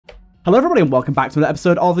Hello everybody and welcome back to another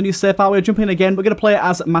episode of the new Safe Hour. We're jumping in again. We're going to play it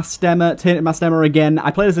as Mastema, Tainted Mastema again. I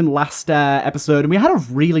played as in last episode and we had a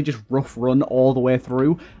really just rough run all the way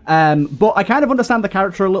through. But I kind of understand the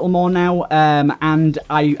character a little more now, and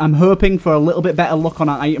I'm hoping for a little bit better luck on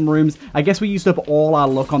our item rooms. I guess we used up all our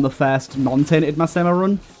luck on the first non-Tainted Mastema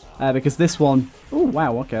run, because this one... Oh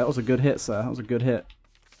wow, okay, that was a good hit, sir. That was a good hit.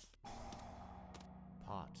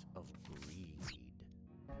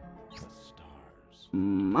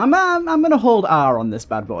 I'm going to hold R on this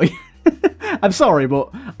bad boy. I'm sorry, but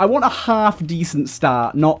I want a half-decent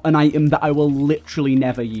start, not an item that I will literally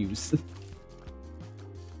never use.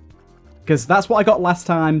 Because that's what I got last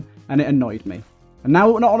time, and it annoyed me. And now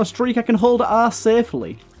we're not on a streak, I can hold R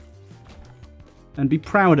safely. And be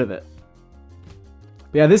proud of it.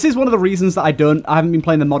 But yeah, this is one of the reasons that I haven't been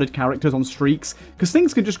playing the modded characters on streaks, because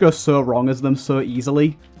things can just go so wrong as them so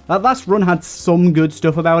easily. That last run had some good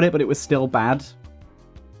stuff about it, but it was still bad.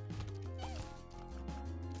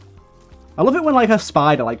 I love it when, like, a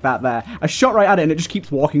spider like that there, I shot right at it and it just keeps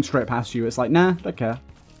walking straight past you. It's like, nah, don't care.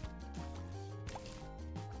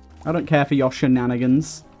 I don't care for your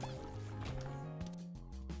shenanigans.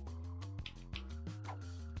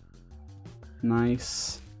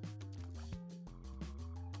 Nice.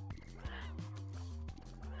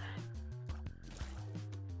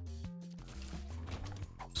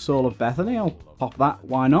 Soul of Bethany, I'll pop that,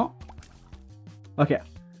 why not? Okay.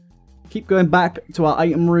 Keep going back to our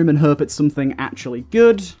item room and hope it's something actually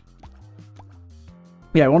good.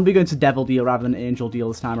 Yeah, I want to be going to Devil Deal rather than Angel Deal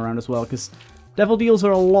this time around as well, because Devil Deals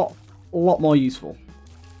are a lot more useful.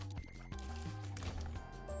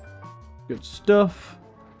 Good stuff.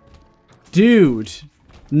 Dude!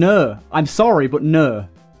 No. I'm sorry, but no.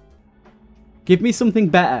 Give me something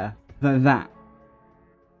better than that.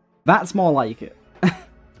 That's more like it.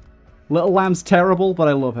 Little Lamb's terrible, but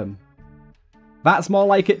I love him. That's more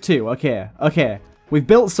like it too. Okay, okay. We've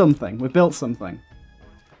built something. We've built something.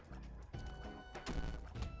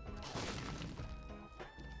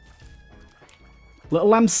 Little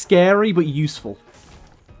Lamb's scary, but useful.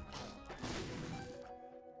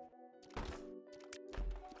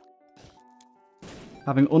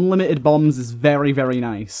 Having unlimited bombs is very, very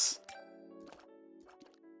nice.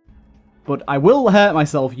 But I will hurt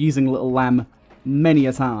myself using Little Lamb many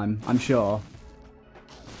a time, I'm sure.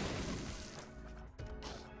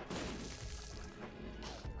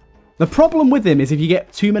 The problem with him is if you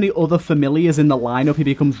get too many other familiars in the lineup, he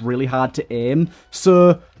becomes really hard to aim.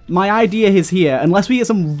 So my idea is here, unless we get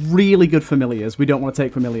some really good familiars, we don't want to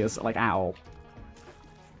take familiars, like, at all.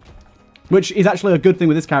 Which is actually a good thing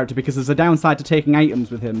with this character, because there's a downside to taking items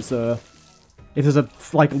with him, so... If there's a,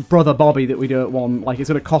 like, Brother Bobby that we don't want, like, it's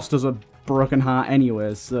going to cost us a broken heart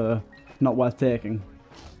anyways, so... Not worth taking.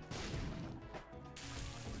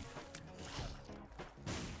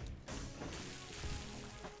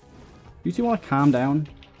 You two want to calm down?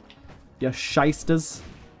 You shysters.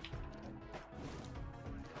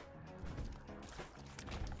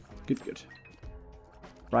 Good, good.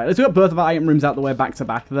 Right, let's get both of our item rooms out the way back to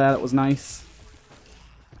back there. That was nice.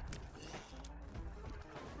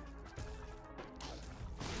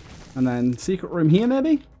 And then secret room here,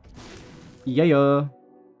 maybe? Yeah.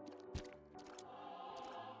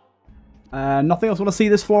 Nothing else I want to see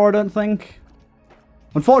this floor, I don't think.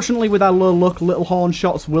 Unfortunately, with our low luck, little horn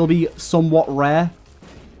shots will be somewhat rare,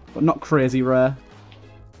 but not crazy rare.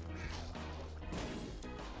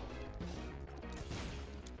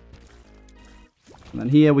 And then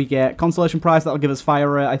here we get consolation prize. That'll give us fire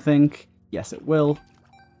rate, I think. Yes, it will.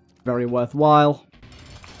 Very worthwhile.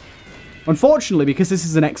 Unfortunately, because this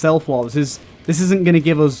is an XL floor, this isn't going to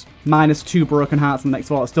give us -2 broken hearts in the next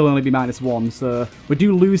floor. It'll still only be -1, so we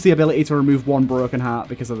do lose the ability to remove 1 broken heart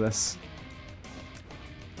because of this.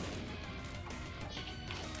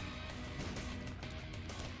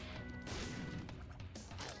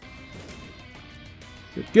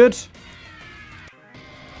 Good.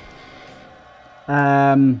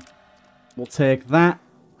 We'll take that.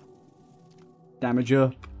 Damage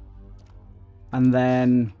up. And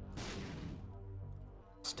then...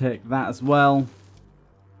 Let's take that as well.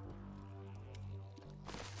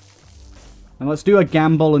 And let's do a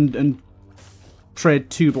gamble and trade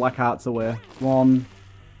 2 black hearts away. 1,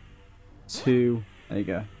 2, there you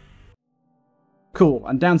go. Cool,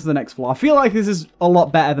 and down to the next floor. I feel like this is a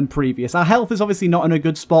lot better than previous. Our health is obviously not in a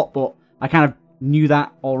good spot, but I kind of knew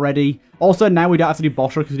that already. Also, now we don't have to do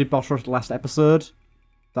boss rush because we did boss rush last episode.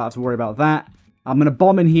 Don't have to worry about that. I'm going to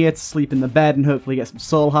bomb in here to sleep in the bed and hopefully get some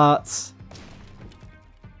soul hearts.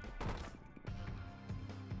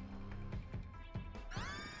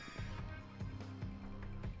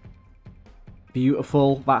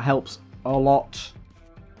 Beautiful. That helps a lot.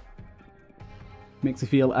 Makes me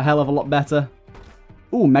feel a hell of a lot better.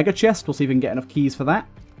 Ooh, mega chest. We'll see if we can get enough keys for that.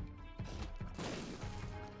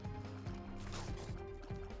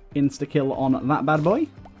 Insta-kill on that bad boy.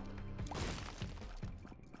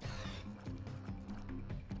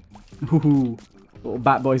 Ooh, little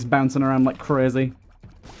bat boys bouncing around like crazy.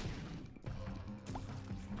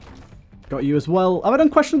 Got you as well. Have I done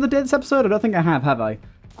question of the day this episode? I don't think I have I?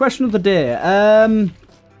 Question of the day.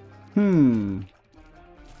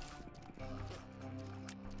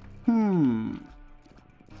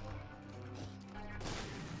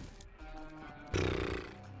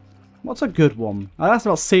 What's a good one? I asked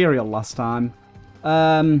about cereal last time.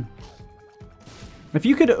 If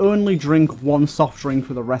you could only drink one soft drink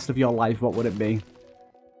for the rest of your life, what would it be?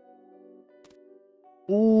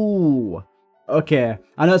 Ooh. Okay.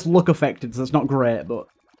 I know it's luck affected, so it's not great, but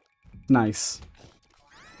nice.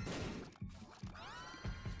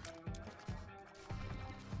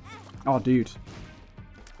 Oh, dude.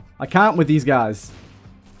 I can't with these guys.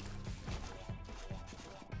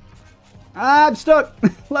 I'm stuck!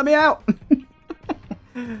 Let me out!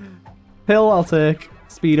 Pill, I'll take.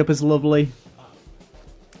 Speed up is lovely.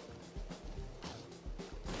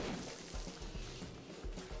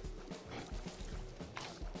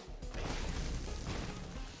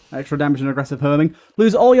 Extra damage and aggressive homing.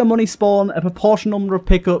 Lose all your money, spawn a proportional number of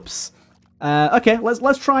pickups. Okay,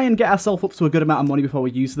 let's try and get ourselves up to a good amount of money before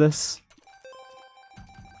we use this.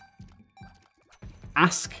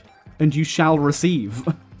 Ask and you shall receive,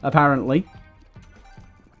 apparently.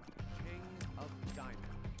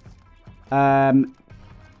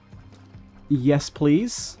 Yes,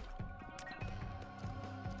 please.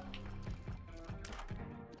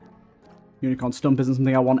 Unicorn Stump isn't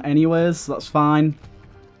something I want anyways, so that's fine.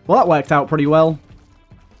 Well, that worked out pretty well.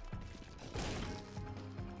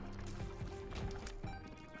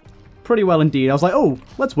 Pretty well indeed. I was like, oh,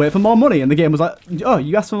 let's wait for more money. And the game was like, oh,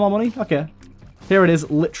 you asked for more money? Okay. Here it is,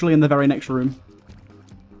 literally in the very next room.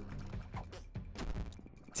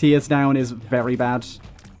 Tears down is very bad.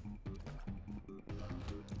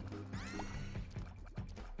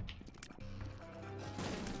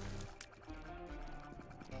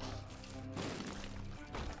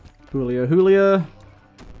 Julio.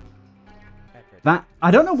 That, I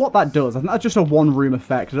don't know what that does. I think that's just a one-room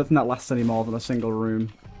effect. I don't think that lasts any more than a single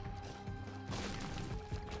room.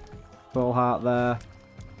 Full heart there.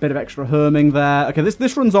 Bit of extra herming there. Okay,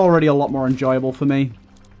 this run's already a lot more enjoyable for me.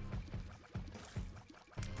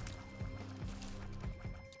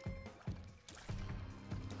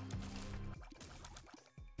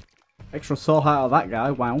 Extra soul heart out of that guy.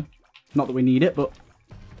 Wow. Not that we need it, but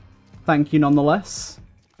thank you nonetheless.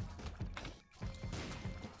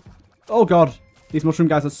 Oh god. These mushroom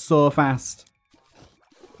guys are so fast.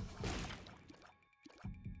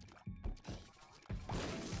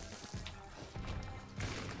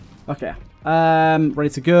 Okay. Ready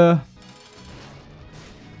to go.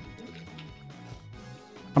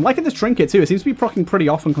 I'm liking this trinket too. It seems to be proccing pretty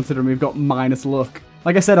often considering we've got minus luck.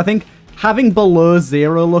 Like I said, I think having below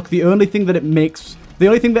 0 luck, the only thing that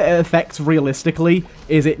it affects realistically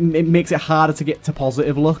is it makes it harder to get to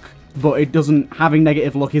positive luck. But it doesn't, having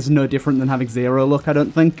negative luck is no different than having 0 luck, I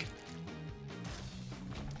don't think.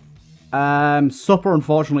 Supper,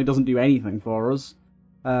 unfortunately, doesn't do anything for us.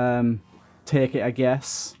 Take it, I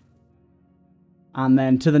guess. And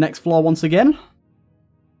then to the next floor once again.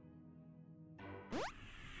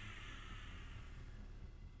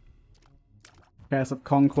 Curse of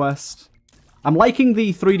Conquest. I'm liking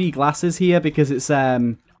the 3D glasses here because it's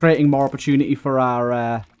creating more opportunity for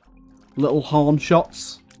our little horn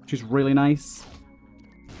shots. Which is really nice.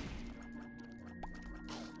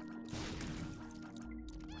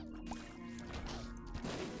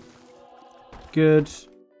 Good.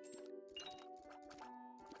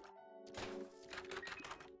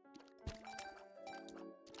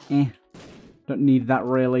 Don't need that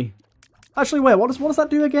really. Actually, wait, what does that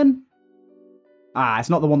do again? Ah, it's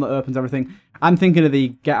not the one that opens everything. I'm thinking of the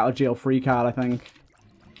get out of jail free card, I think.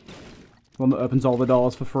 The one that opens all the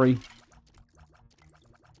doors for free.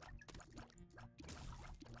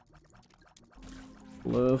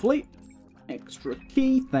 Lovely. Extra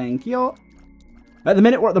key, thank you. At the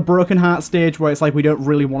minute, we're at the broken heart stage where it's like we don't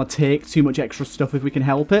really want to take too much extra stuff if we can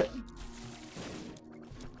help it.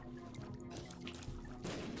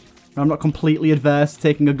 I'm not completely adverse to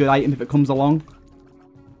taking a good item if it comes along.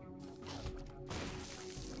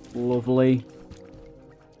 Lovely.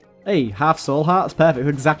 Hey, half soul heart, that's perfect.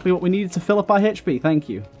 Exactly what we needed to fill up our HP, thank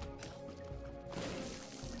you.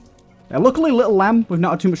 Luckily, Little Lamb, we've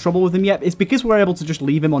not had too much trouble with him yet. It's because we're able to just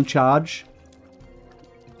leave him on charge.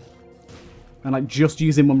 And, like, just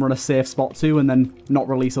use him when we're in a safe spot too, and then not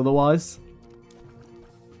release otherwise.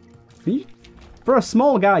 For a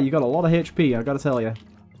small guy, you got a lot of HP, I gotta tell you.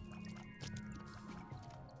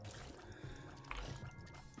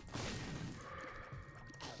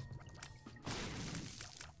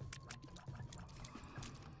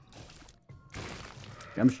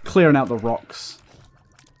 I'm just clearing out the rocks.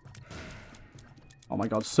 Oh my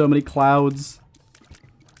god, so many clouds.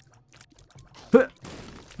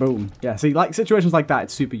 Boom. Yeah, see, like, situations like that,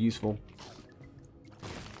 it's super useful.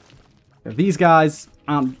 Yeah, these guys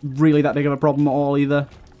aren't really that big of a problem at all, either.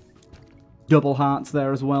 Double hearts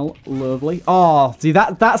there as well. Lovely. Oh, see,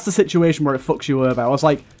 that's the situation where it fucks you over. I was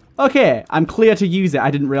like, okay, I'm clear to use it. I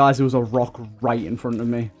didn't realize there was a rock right in front of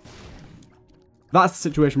me. That's the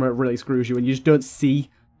situation where it really screws you, and you just don't see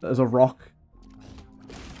that there's a rock.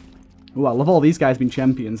 Ooh, I love all these guys being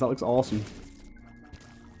champions. That looks awesome.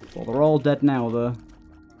 Well, they're all dead now, though.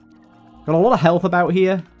 Got a lot of health about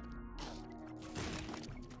here.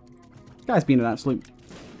 This guy's been an absolute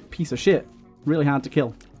piece of shit. Really hard to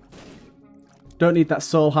kill. Don't need that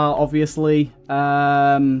soul heart, obviously.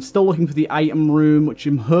 Still looking for the item room, which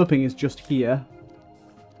I'm hoping is just here.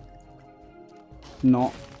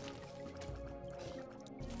 Not.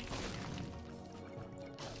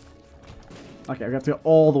 Okay, we have to go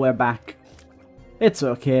all the way back. It's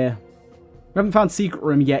okay. We haven't found secret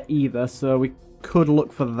room yet either, so we could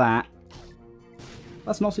look for that.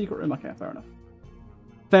 That's not secret room? Okay, fair enough.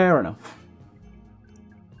 Fair enough.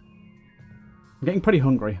 I'm getting pretty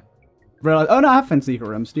hungry. Oh no, I have found secret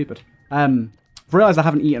room. Stupid. Realised I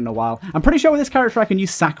haven't eaten in a while. I'm pretty sure with this character I can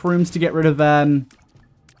use sack rooms to get rid of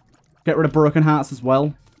broken hearts as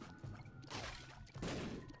well.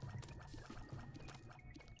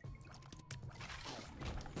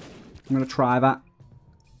 I'm gonna try that.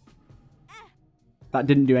 That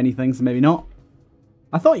didn't do anything, so maybe not.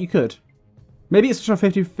 I thought you could. Maybe it's just a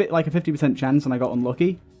 50% chance and I got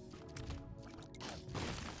unlucky.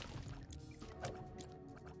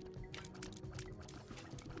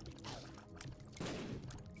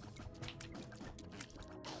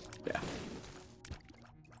 Yeah.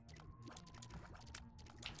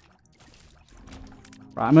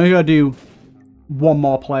 Right, I'm gonna do one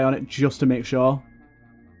more play on it just to make sure.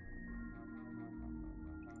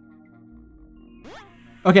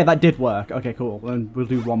 Okay, that did work. Okay, cool. Then we'll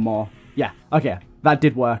do one more. Yeah, okay. That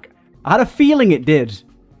did work. I had a feeling it did.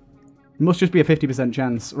 It must just be a 50%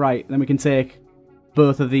 chance. Right, then we can take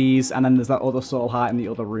both of these, and then there's that other soul heart in the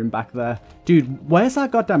other room back there. Dude, where's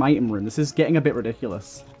that goddamn item room? This is getting a bit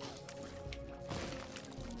ridiculous.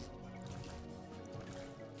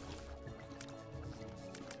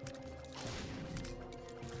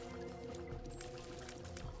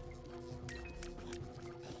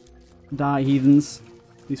 Die, heathens.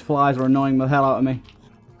 These flies are annoying the hell out of me.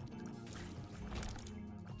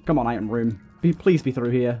 Come on, item room. Please be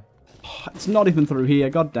through here. Oh, it's not even through here,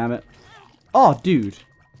 god damn it. Oh, dude.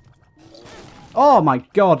 Oh my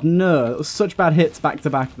god, no. It was such bad hits back to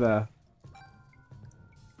back there.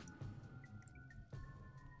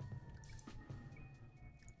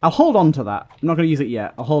 I'll hold on to that. I'm not going to use it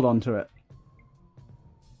yet. I'll hold on to it.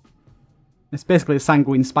 It's basically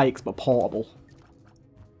sanguine spikes, but portable.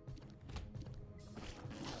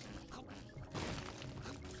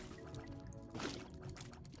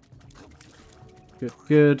 Good,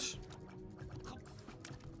 good.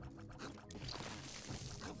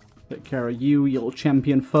 Take care of you, you little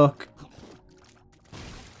champion fuck.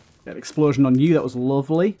 Get an explosion on you, that was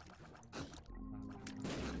lovely.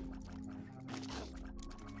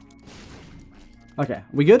 Okay,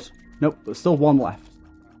 we good? Nope, there's still one left.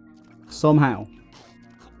 Somehow.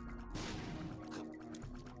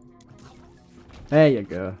 There you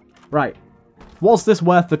go. Right. Was this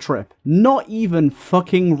worth the trip? Not even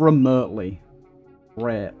fucking remotely.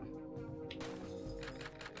 Great.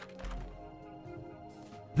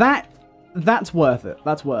 That's worth it.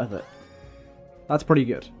 That's worth it. That's pretty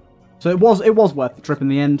good. So it was worth the trip in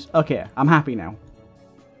the end. Okay, I'm happy now.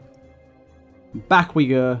 Back we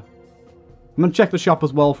go. I'm gonna check the shop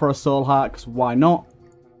as well for a soul heart, because why not?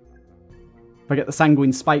 If I get the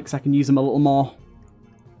sanguine spikes, I can use them a little more.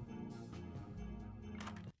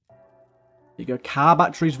 There you go. Car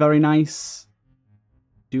battery's very nice.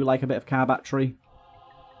 Do like a bit of car battery.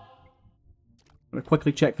 I'm going to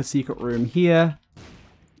quickly check for secret room here.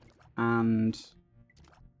 And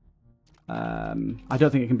I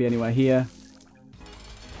don't think it can be anywhere here.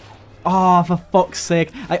 Oh, for fuck's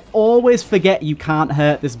sake. I always forget you can't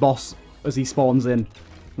hurt this boss as he spawns in.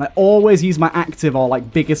 And I always use my active or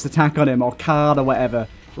like biggest attack on him or card or whatever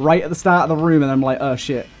right at the start of the room, and I'm like, oh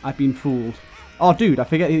shit, I've been fooled. Oh dude, I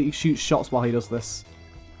forget he shoots shots while he does this.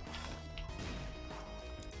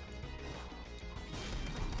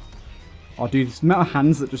 Oh, dude, the amount of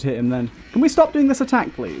hands that just hit him then. Can we stop doing this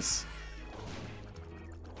attack, please?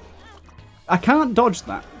 I can't dodge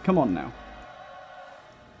that. Come on now.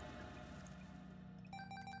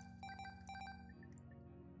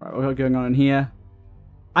 Right, what we got going on in here?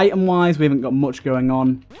 Item-wise, we haven't got much going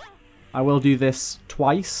on. I will do this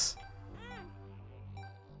twice.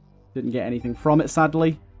 Didn't get anything from it,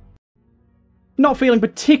 sadly. Not feeling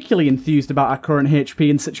particularly enthused about our current HP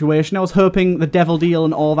and situation. I was hoping the Devil Deal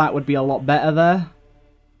and all that would be a lot better there.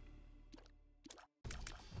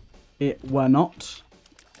 It were not.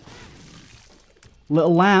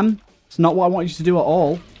 Little lamb, it's not what I want you to do at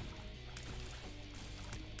all.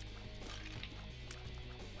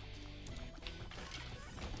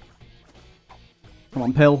 Come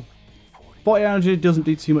on, pill. 40 energy doesn't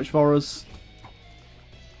do too much for us.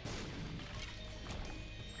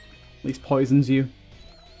 At least poisons you.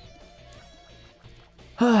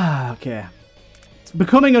 Okay. It's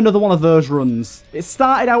becoming another one of those runs. It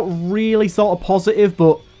started out really sort of positive,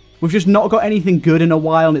 but we've just not got anything good in a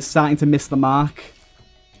while and it's starting to miss the mark.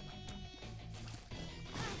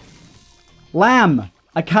 Lamb!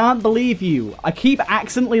 I can't believe you. I keep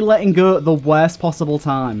accidentally letting go at the worst possible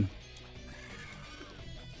time.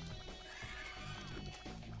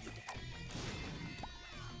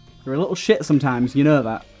 You're a little shit sometimes, you know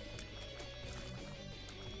that.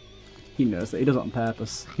 He knows that. He does it on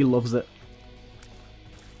purpose. He loves it.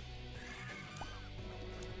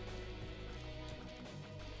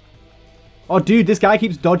 Oh, dude, this guy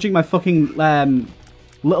keeps dodging my fucking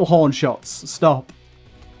little horn shots. Stop.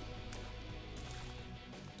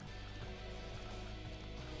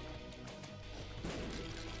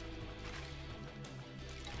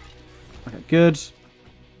 Okay, good.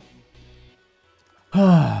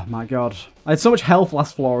 Oh my god. I had so much health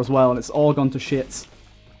last floor as well, and it's all gone to shit.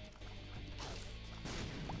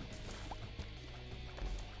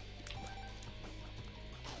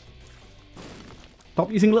 Stop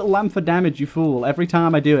using little lamb for damage, you fool. Every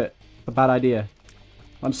time I do it. It's a bad idea.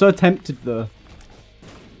 I'm so tempted, though.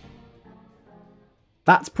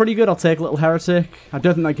 That's pretty good. I'll take a little heretic. I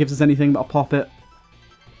don't think that gives us anything, but I'll pop it.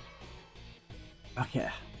 Okay.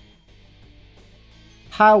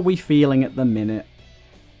 How are we feeling at the minute?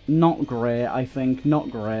 Not great, I think. Not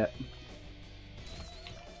great.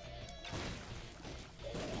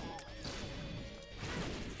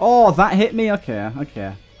 Oh, that hit me? Okay,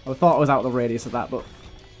 okay. I thought I was out of the radius of that, but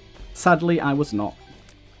sadly I was not.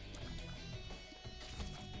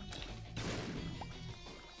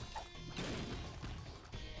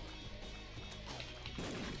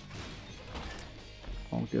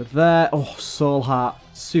 All good there. Oh, soul heart.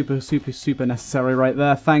 Super, super, super necessary right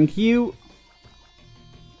there. Thank you.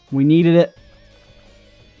 We needed it.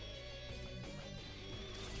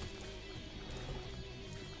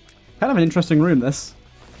 Kind of an interesting room, this.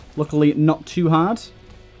 Luckily, not too hard.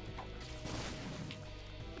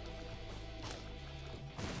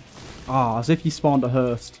 Ah, as if you spawned a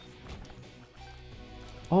Hearst.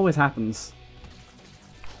 Always happens.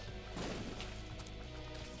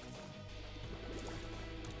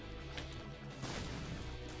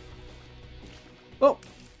 Oh!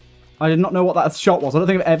 I did not know what that shot was. I don't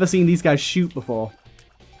think I've ever seen these guys shoot before.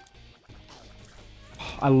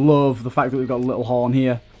 I love the fact that we've got a little horn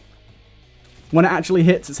here. When it actually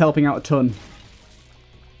hits, it's helping out a ton.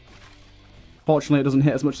 Fortunately, it doesn't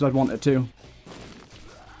hit as much as I'd want it to.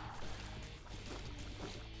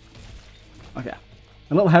 Okay.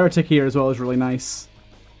 A little heretic here as well is really nice.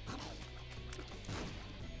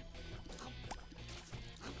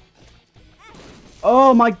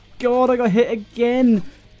 Oh my god, I got hit again!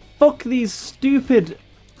 Fuck these stupid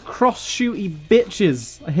cross-shooty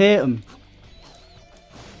bitches. I hate them.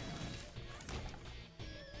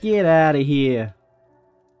 Get out of here.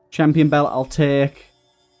 Champion belt I'll take.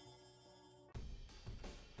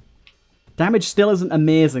 Damage still isn't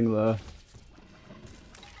amazing though.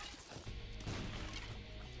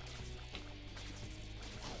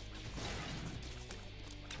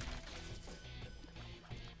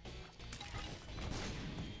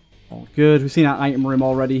 All good. We've seen our item room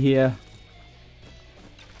already here.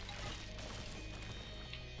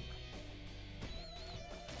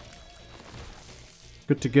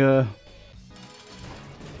 Good to go.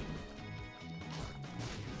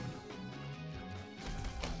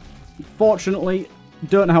 Fortunately,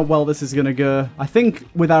 don't know how well this is going to go. I think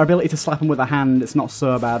with our ability to slap him with a hand, it's not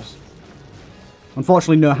so bad.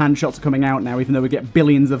 Unfortunately, no hand shots are coming out now, even though we get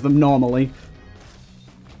billions of them normally.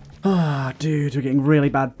 Ah, dude, we're getting really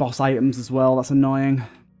bad boss items as well. That's annoying.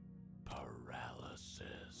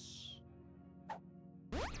 Paralysis.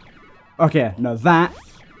 Okay, no,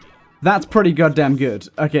 that's pretty goddamn good.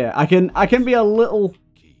 Okay, I can be a little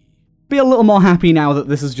be a little more happy now that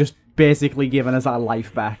this has just basically given us our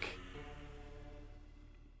life back.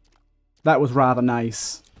 That was rather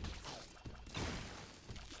nice.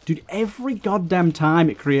 Dude, every goddamn time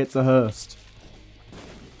it creates a Hearst.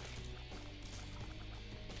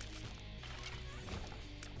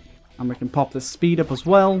 And we can pop this speed up as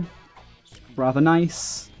well. Rather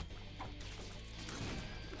nice.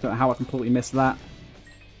 Don't know how I completely missed that.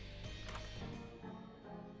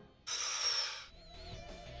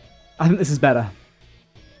 I think this is better.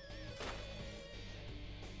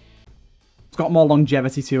 It's got more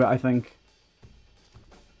longevity to it, I think.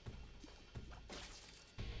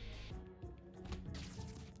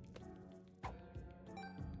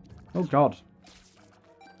 Oh god.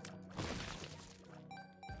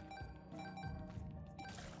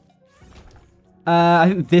 I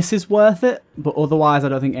think this is worth it, but otherwise I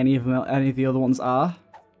don't think any of the other ones are.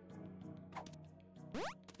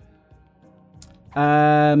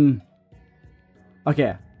 Okay,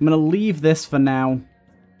 I'm gonna leave this for now.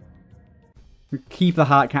 Keep the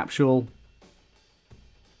heart capsule.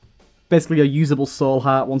 Basically a usable soul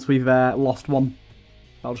heart once we've lost one.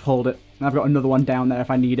 I'll just hold it. And I've got another one down there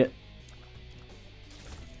if I need it.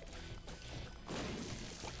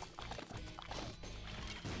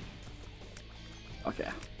 Okay,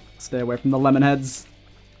 stay away from the lemon heads.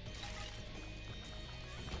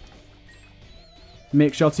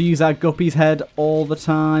 Make sure to use our guppy's head all the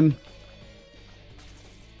time.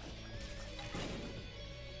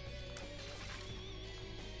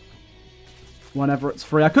 Whenever it's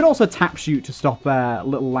free. I could also tap shoot to stop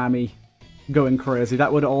little Lammy going crazy.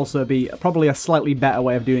 That would also be probably a slightly better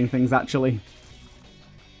way of doing things, actually.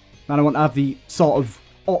 And I want to have the sort of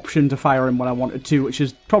option to fire him when I wanted to, which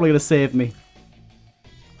is probably going to save me.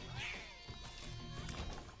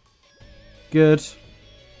 Good.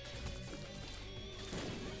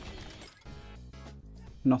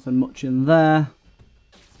 Nothing much in there.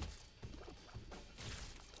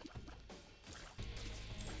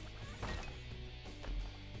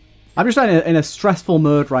 I'm just in a stressful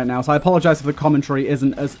mode right now, so I apologise if the commentary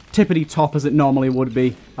isn't as tippity-top as it normally would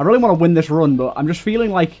be. I really want to win this run, but I'm just feeling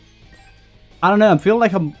like... I don't know, I'm feeling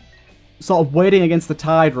like I'm sort of wading against the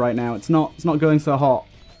tide right now. It's not going so hot.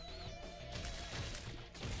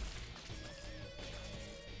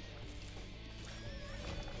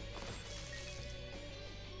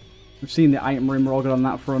 We've seen the item room, we're all good on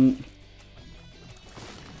that front.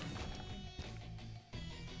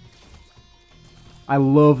 I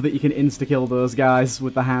love that you can insta-kill those guys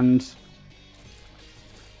with the hand.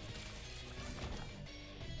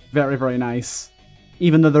 Very, very nice.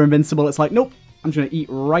 Even though they're invincible, it's like, nope, I'm just going to eat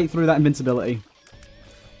right through that invincibility.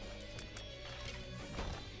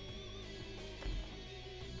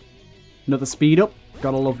 Another speed up.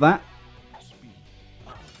 Gotta love that.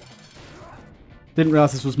 Didn't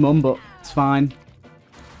realise this was Mum, but it's fine.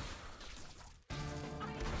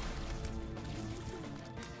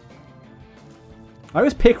 I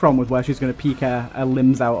always pick wrong with where she's going to peek her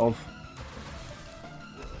limbs out of.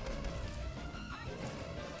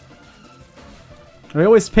 I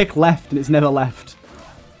always pick left and it's never left.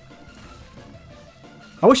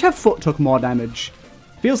 I wish her foot took more damage.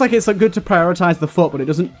 Feels like it's good to prioritise the foot, but it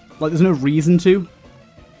doesn't, like, there's no reason to.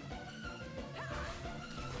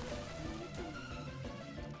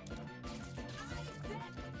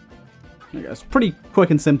 There you go. It's a pretty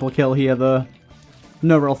quick and simple kill here, though.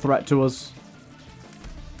 No real threat to us.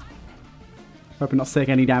 Hoping not to take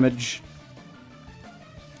any damage.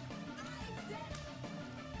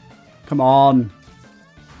 Come on.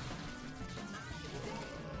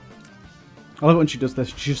 I love it when she does this.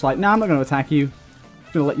 She's just like, nah, I'm not going to attack you.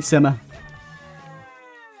 I'm going to let you simmer.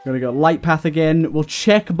 Going to go light path again. We'll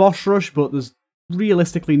check boss rush, but there's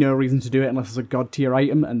realistically no reason to do it unless there's a god tier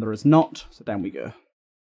item, and there is not. So down we go.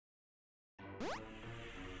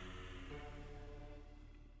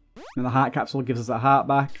 And the heart capsule gives us a heart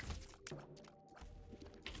back.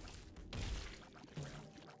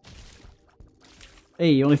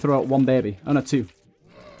 Hey, you only throw out one baby. Oh no, two.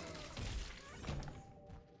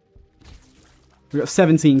 We've got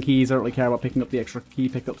 17 keys. I don't really care about picking up the extra key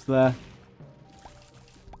pickups there.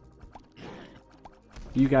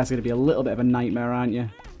 You guys are going to be a little bit of a nightmare, aren't you?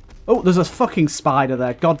 Oh, there's a fucking spider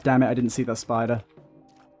there. God damn it, I didn't see that spider.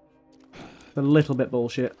 A little bit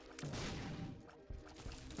bullshit.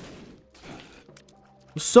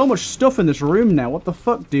 There's so much stuff in this room now. What the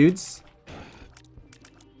fuck, dudes?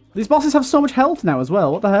 These bosses have so much health now as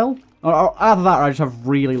well. What the hell? Or either that or I just have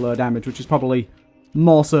really low damage, which is probably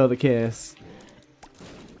more so the case.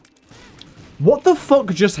 What the fuck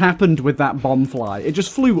just happened with that bomb fly? It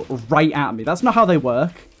just flew right at me. That's not how they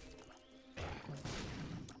work.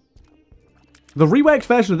 The reworked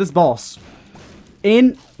version of this boss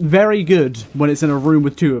ain't very good when it's in a room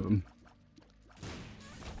with 2 of them.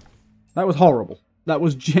 That was horrible. That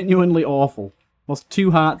was genuinely awful. Lost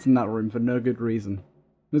 2 hearts in that room for no good reason.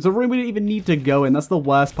 There's a room we didn't even need to go in. That's the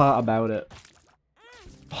worst part about it.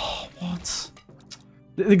 Oh, what?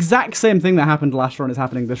 The exact same thing that happened last run is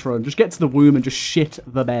happening this run. Just get to the womb and just shit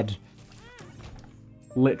the bed.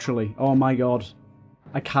 Literally. Oh my god.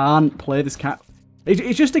 I can't play this cat.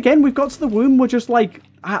 It's just, again, we've got to the womb, we're just like,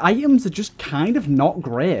 our items are just kind of not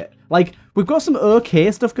great. Like, we've got some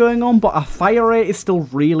okay stuff going on, but our fire rate is still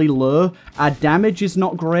really low. Our damage is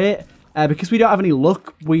not great. Because we don't have any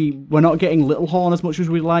luck, we're not getting Little Horn as much as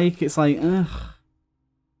we like. It's like, ugh.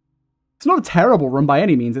 It's not a terrible run by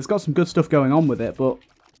any means. It's got some good stuff going on with it, but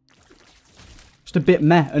just a bit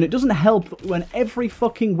meh. And it doesn't help when every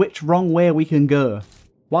fucking which wrong way we can go.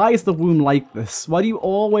 Why is the womb like this? Why do you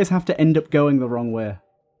always have to end up going the wrong way?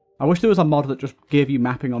 I wish there was a mod that just gave you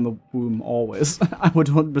mapping on the womb always. I would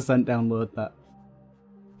 100% download that.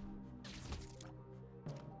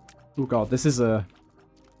 Oh god, this is a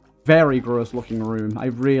very gross looking room.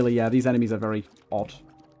 Yeah, these enemies are very odd.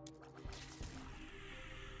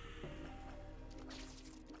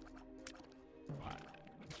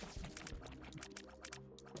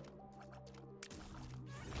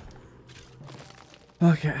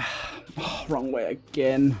 Okay. Oh, wrong way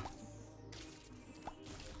again.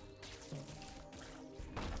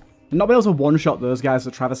 Not being able to one-shot those guys is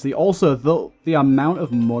a travesty. Also, the amount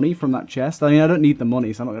of money from that chest. I mean, I don't need the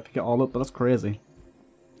money, so I'm not going to pick it all up, but that's crazy.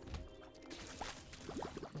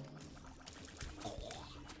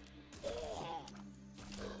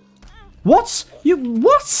 What?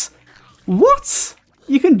 What? What?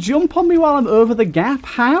 You can jump on me while I'm over the gap?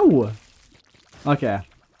 How? Okay.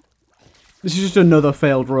 This is just another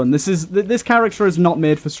failed run. This character is not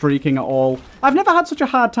made for streaking at all. I've never had such a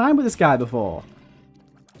hard time with this guy before.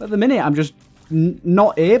 At the minute, I'm just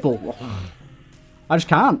not able. I just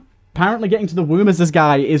can't. Apparently getting to the womb as this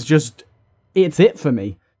guy is just... It's it for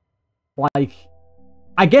me. Like...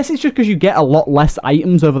 I guess it's just because you get a lot less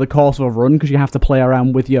items over the course of a run because you have to play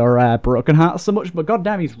around with your broken hearts so much, but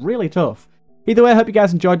goddamn, he's really tough. Either way, I hope you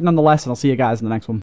guys enjoyed nonetheless, and I'll see you guys in the next one.